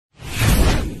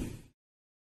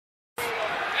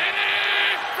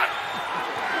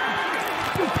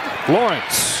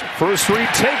Lawrence, first read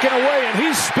taken away, and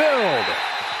he's spilled.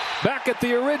 Back at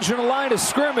the original line of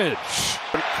scrimmage.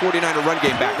 49er run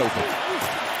game back open.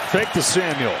 Fake to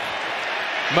Samuel.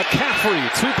 McCaffrey,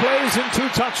 2 plays and 2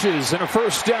 touches, and a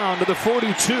first down to the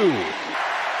 42.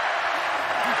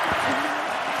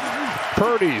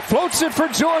 Purdy floats it for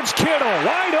George Kittle.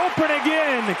 Wide open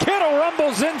again. Kittle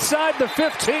rumbles inside the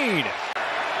 15.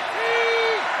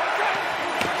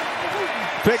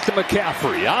 Fake to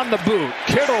McCaffrey on the boot.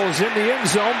 Kittle's in the end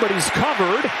zone, but he's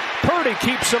covered. Purdy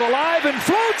keeps it alive and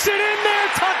floats it in there.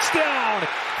 Touchdown.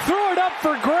 Threw it up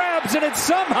for grabs, and it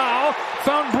somehow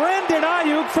found Brandon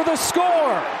Ayuk for the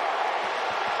score.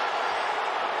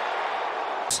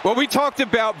 Well, we talked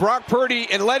about Brock Purdy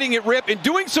and letting it rip and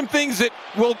doing some things that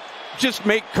will just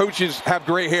make coaches have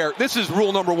gray hair. This is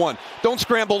rule number 1. Don't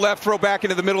scramble left, throw back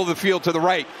into the middle of the field to the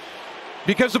right,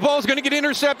 because the ball is going to get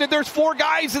intercepted. There's 4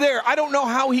 guys there. I don't know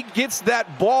how he gets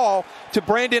that ball to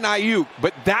Brandon Ayuk,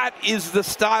 but that is the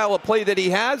style of play that he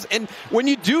has. And when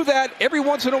you do that every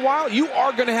once in a while, you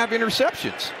are going to have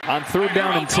interceptions. On 3rd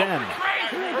down and 10.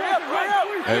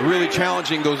 Really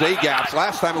challenging those A-gaps.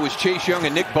 Last time it was Chase Young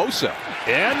and Nick Bosa.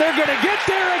 And they're going to get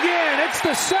there again. It's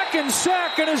the 2nd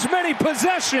sack in as many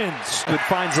possessions. It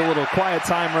finds a little quiet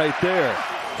time right there.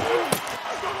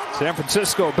 San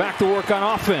Francisco back to work on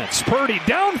offense. Purdy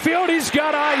downfield. He's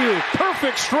got Ayuk.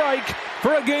 Perfect strike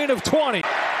for a gain of 20.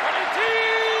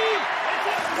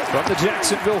 From the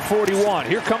Jacksonville 41,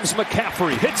 here comes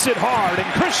McCaffrey. Hits it hard,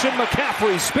 and Christian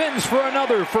McCaffrey spins for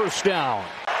another first down.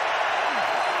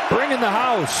 Bringing the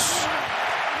house.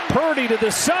 Purdy to the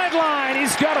sideline.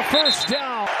 He's got a first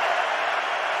down.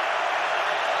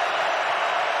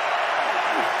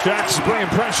 Jack's bringing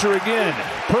pressure again.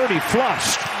 Purdy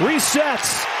flushed.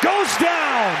 Resets. Goes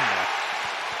down.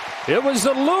 It was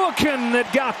the Lewican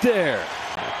that got there.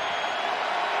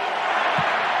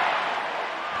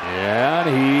 And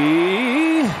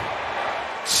he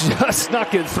just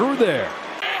snuck it through there.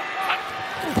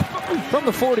 From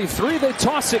the 43, they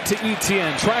toss it to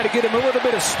Etienne. Try to get him a little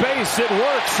bit of space. It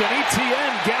works, and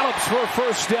Etienne gallops for a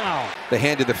first down. The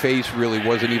hand to the face really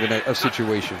wasn't even a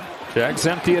situation. Jags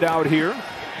empty it out here.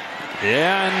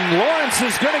 And Lawrence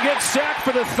is going to get sacked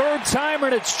for the 3rd time,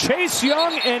 and it's Chase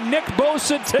Young and Nick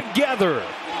Bosa together.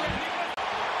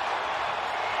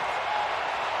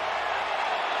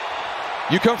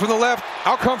 You come from the left,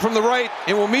 I'll come from the right,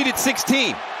 and we'll meet at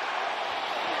 16.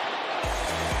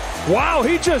 Wow,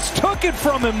 he just took it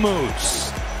from him,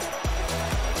 Moose.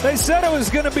 They said it was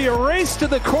going to be a race to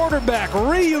the quarterback.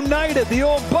 Reunited, the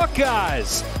old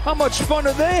Buckeyes. How much fun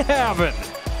are they having?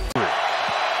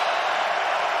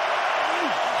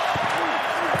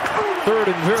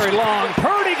 3rd and very long.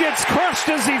 Purdy gets crushed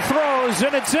as he throws,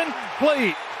 and it's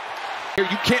incomplete. Here,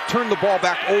 you can't turn the ball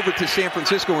back over to San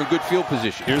Francisco in good field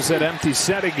position. Here's that empty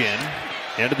set again.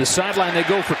 And to the sideline they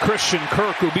go for Christian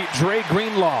Kirk, who beat Dre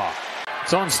Greenlaw.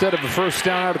 So instead of a first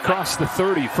down out across the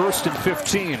 30, 1st and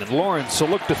 15, and Lawrence will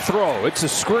look to throw. It's a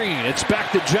screen. It's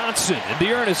back to Johnson, and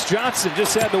Dearness Johnson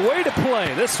just had the way to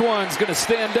play. This one's going to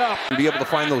stand up. Be able to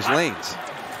find those lanes.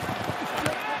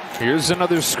 Here's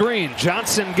another screen.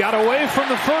 Johnson got away from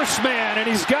the first man, and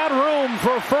he's got room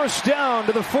for a first down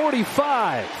to the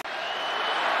 45.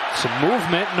 Some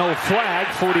movement, no flag.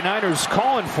 49ers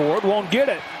calling for it, won't get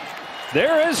it.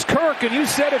 There is Kirk, and you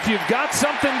said if you've got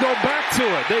something, go back to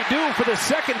it. They do for the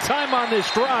 2nd time on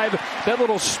this drive. That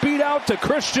little speed out to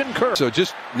Christian Kirk. So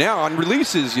just now on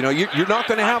releases, you know, you're not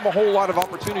going to have a whole lot of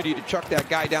opportunity to chuck that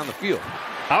guy down the field.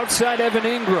 Outside Evan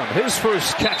Ingram, his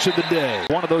first catch of the day.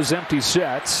 One of those empty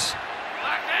sets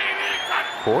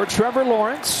for Trevor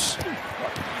Lawrence.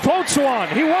 Floats one.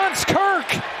 He wants Kirk.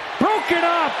 Broken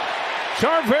up.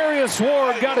 Charvarius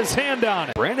Ward got his hand on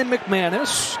it. Brandon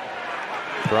McManus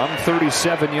from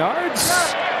 37 yards.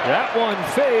 That one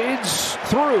fades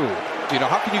through. You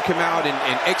know, how can you come out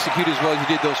and execute as well as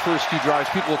you did those first 2 drives?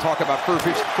 People will talk about first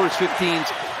 15s.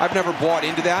 I've never bought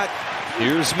into that.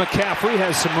 Here's McCaffrey,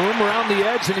 has some room around the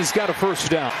edge, and he's got a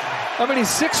first down. I mean, he's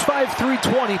 6'5",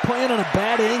 320, playing on a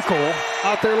bad ankle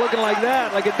out there looking like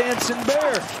that, like a dancing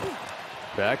bear.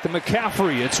 Back to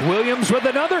McCaffrey. It's Williams with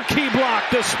another key block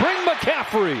to spring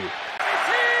McCaffrey.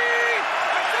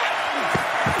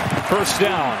 First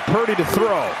down, Purdy to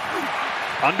throw.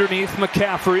 Underneath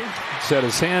McCaffrey. Set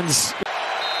his hands.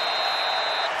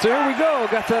 So here we go.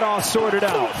 Got that all sorted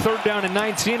out. 3rd down and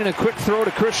 19, and a quick throw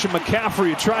to Christian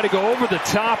McCaffrey. Try to go over the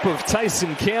top of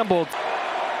Tyson Campbell.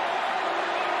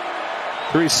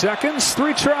 3 seconds,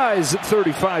 3 tries at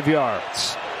 35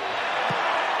 yards.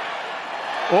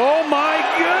 Oh my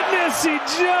goodness, he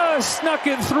just snuck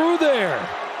it through there.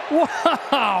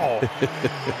 Wow.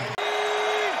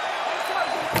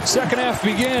 Second half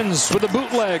begins with a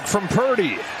bootleg from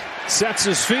Purdy. Sets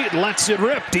his feet, lets it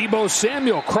rip. Deebo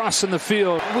Samuel crossing the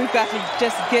field. We've got to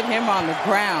just get him on the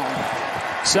ground.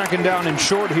 Second down and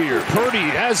short here. Purdy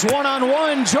has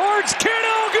one-on-one. George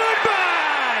Kittle,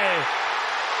 goodbye!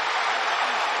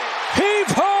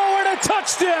 Heave-ho and a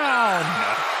touchdown!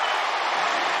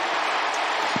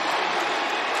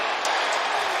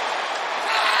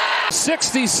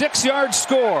 "66-yard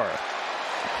score.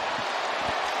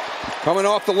 Coming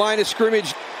off the line of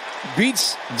scrimmage,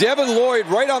 beats Devin Lloyd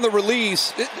right on the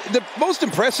release. The most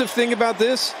impressive thing about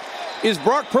this is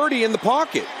Brock Purdy in the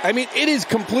pocket. I mean, it is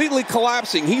completely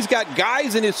collapsing. He's got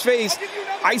guys in his face.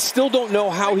 I still don't know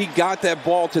how he got that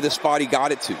ball to the spot he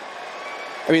got it to.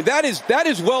 I mean, that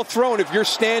is well thrown if you're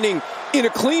standing in a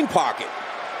clean pocket.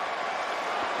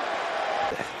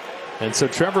 And so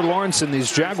Trevor Lawrence and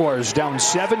these Jaguars down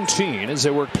 17 as they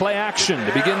work play action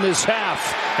to begin this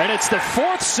half. And it's the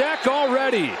fourth sack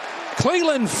already.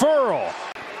 Cleveland Furl.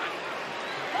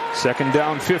 Second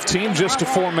down 15, just a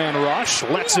four-man rush.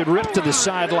 Lets it rip to the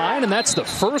sideline, and that's the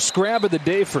first grab of the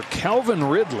day for Calvin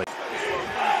Ridley.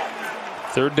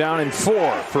 Third down and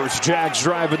 4. First Jags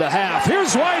drive of the half.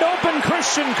 Here's wide open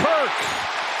Christian Kirk.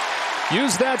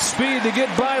 Use that speed to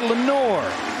get by Lenore.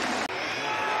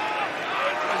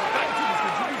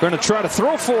 Going to try to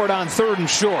throw for it on third and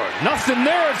short. Nothing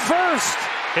there at first,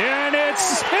 and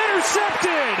it's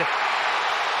intercepted.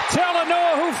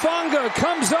 Talanoa Hufanga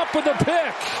comes up with a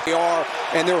pick. They are,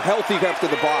 and they're healthy after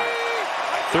the bye.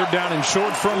 Third down and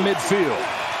short from midfield.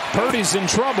 Purdy's in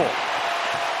trouble.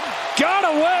 Got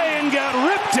away and got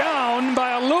ripped down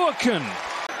by Aluakin.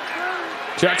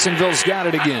 Jacksonville's got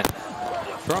it again.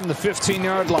 From the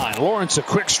 15-yard line. Lawrence, a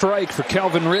quick strike for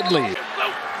Calvin Ridley.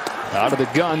 Out of the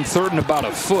gun, third and about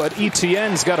a foot.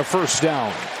 Etienne's got a first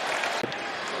down.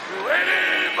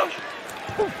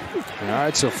 All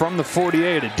right, so from the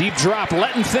 48, a deep drop,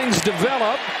 letting things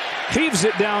develop. Heaves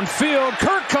it downfield.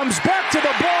 Kirk comes back to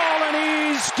the ball,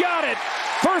 and he's got it.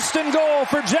 First and goal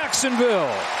for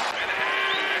Jacksonville.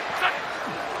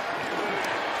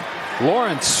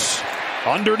 Lawrence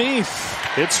underneath.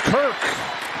 It's Kirk.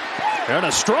 And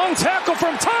a strong tackle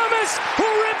from Thomas, who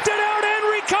ripped it out and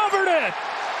recovered it.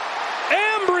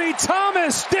 Ambry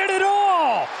Thomas did it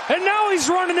all, and now he's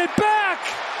running it back.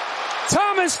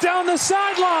 Thomas down the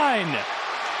sideline,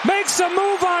 makes a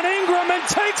move on Ingram and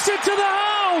takes it to the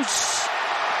house.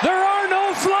 There are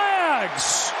no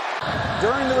flags.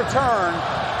 During the return,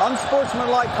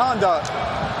 unsportsmanlike conduct,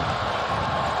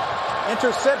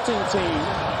 intercepting team.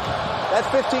 That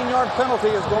 15-yard penalty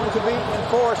is going to be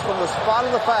enforced from the spot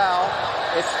of the foul.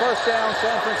 It's first down,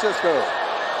 San Francisco.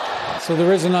 So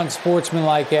there is an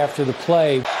unsportsmanlike after the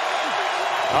play.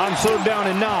 On third down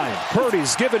and 9,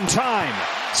 Purdy's given time.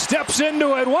 Steps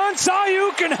into it once,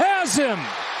 Ayuk, and has him.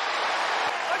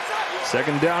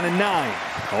 Second down and 9.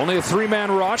 Only a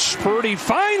three-man rush. Purdy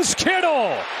finds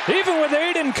Kittle. Even with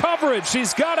 8 in coverage,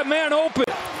 he's got a man open.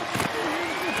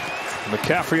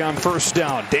 McCaffrey on first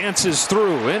down. Dances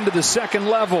through into the second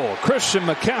level. Christian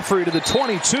McCaffrey to the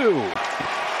 22.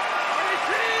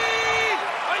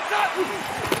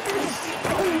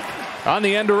 On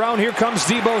the end around, here comes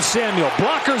Deebo Samuel.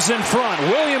 Blockers in front.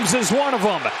 Williams is one of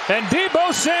them. And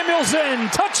Deebo Samuel's in.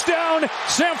 Touchdown,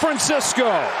 San Francisco.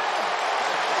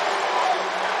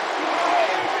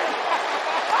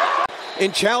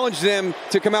 And challenge them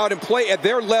to come out and play at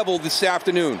their level this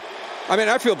afternoon. I mean,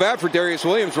 I feel bad for Darius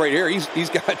Williams right here. He's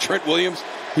got Trent Williams.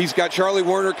 He's got Charlie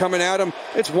Warner coming at him.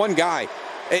 It's one guy.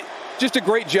 Just a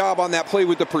great job on that play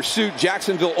with the pursuit.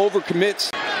 Jacksonville overcommits.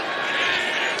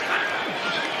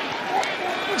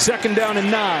 Second down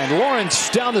and 9. Lawrence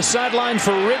down the sideline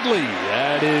for Ridley.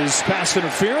 That is pass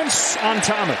interference on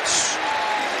Thomas.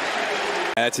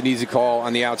 That's an easy call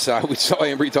on the outside. We saw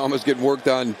Ambry Thomas getting work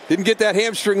done. Didn't get that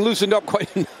hamstring loosened up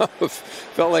quite enough.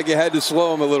 Felt like you had to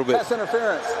slow him a little bit. Pass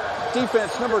interference.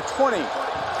 Defense number 20.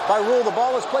 By rule, the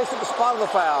ball is placed at the spot of the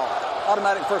foul.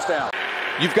 Automatic first down.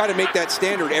 You've got to make that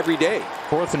standard every day.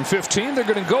 Fourth and 15. They're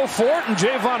going to go for it, and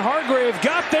Javon Hargrave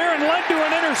got there and led to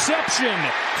an interception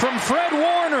from Fred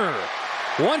Warner.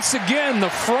 Once again, the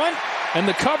front and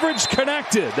the coverage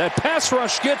connected. That pass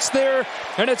rush gets there,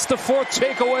 and it's the fourth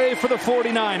takeaway for the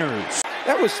 49ers.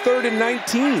 That was 3rd and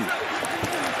 19.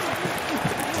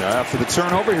 After the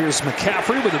turnover, here's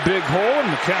McCaffrey with a big hole, and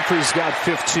McCaffrey's got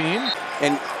 15.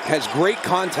 And has great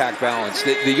contact balance.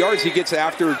 The yards he gets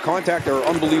after contact are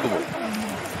unbelievable.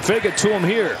 Fake it to him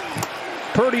here.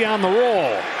 Purdy on the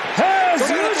roll. Has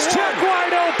Juszczyk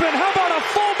wide open. How about a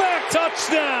fullback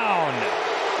touchdown?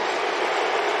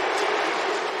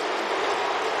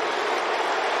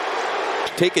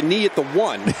 Take a knee at the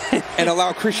 1 and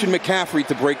allow Christian McCaffrey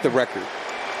to break the record.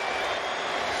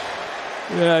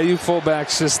 Yeah, you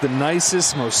fullbacks, just the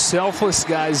nicest, most selfless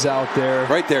guys out there.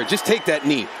 Right there. Just take that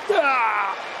knee.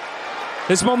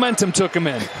 His momentum took him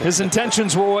in. His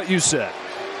intentions were what you said.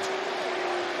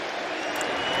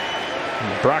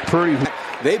 Brock Purdy.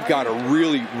 They've got a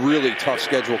really, really tough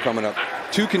schedule coming up.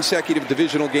 2 consecutive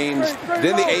divisional games,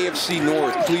 then the AFC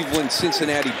North, Cleveland,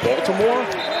 Cincinnati, Baltimore.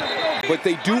 But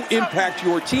they do impact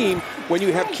your team when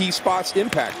you have key spots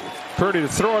impacted. Purdy to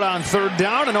throw it on 3rd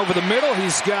down, and over the middle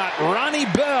he's got Ronnie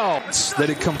Bell that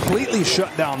had completely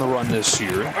shut down the run this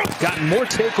year. Gotten more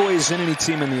takeaways than any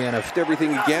team in the NFL.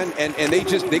 Everything again, and they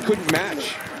couldn't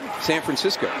match San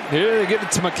Francisco. Here they give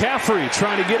it to McCaffrey,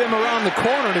 trying to get him around the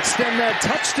corner and extend that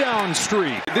touchdown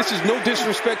streak. This is no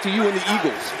disrespect to you and the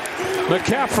Eagles.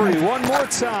 McCaffrey one more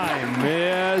time.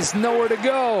 Has nowhere to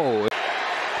go.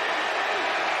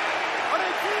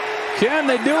 Can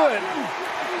they do it?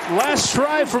 Last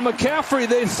try for McCaffrey.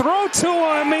 They throw to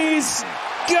him. He's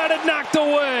got it knocked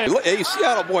away. Hey,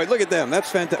 Seattle boy, look at them.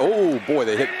 That's fantastic. Oh boy,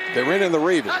 they ran in the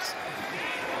Ravens.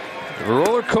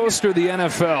 Roller coaster, the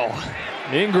NFL.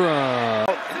 Ingram.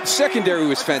 Secondary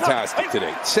was fantastic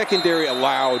today. Secondary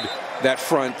allowed that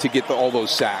front to get all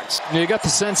those sacks. You got the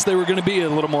sense they were going to be a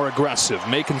little more aggressive,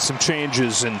 making some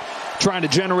changes and trying to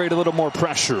generate a little more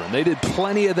pressure. And they did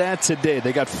plenty of that today.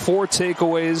 They got 4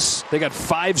 takeaways. They got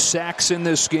 5 sacks in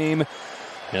this game.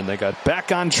 And they got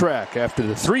back on track after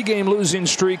the 3-game losing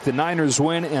streak. The Niners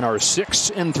win and are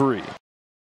 6-3.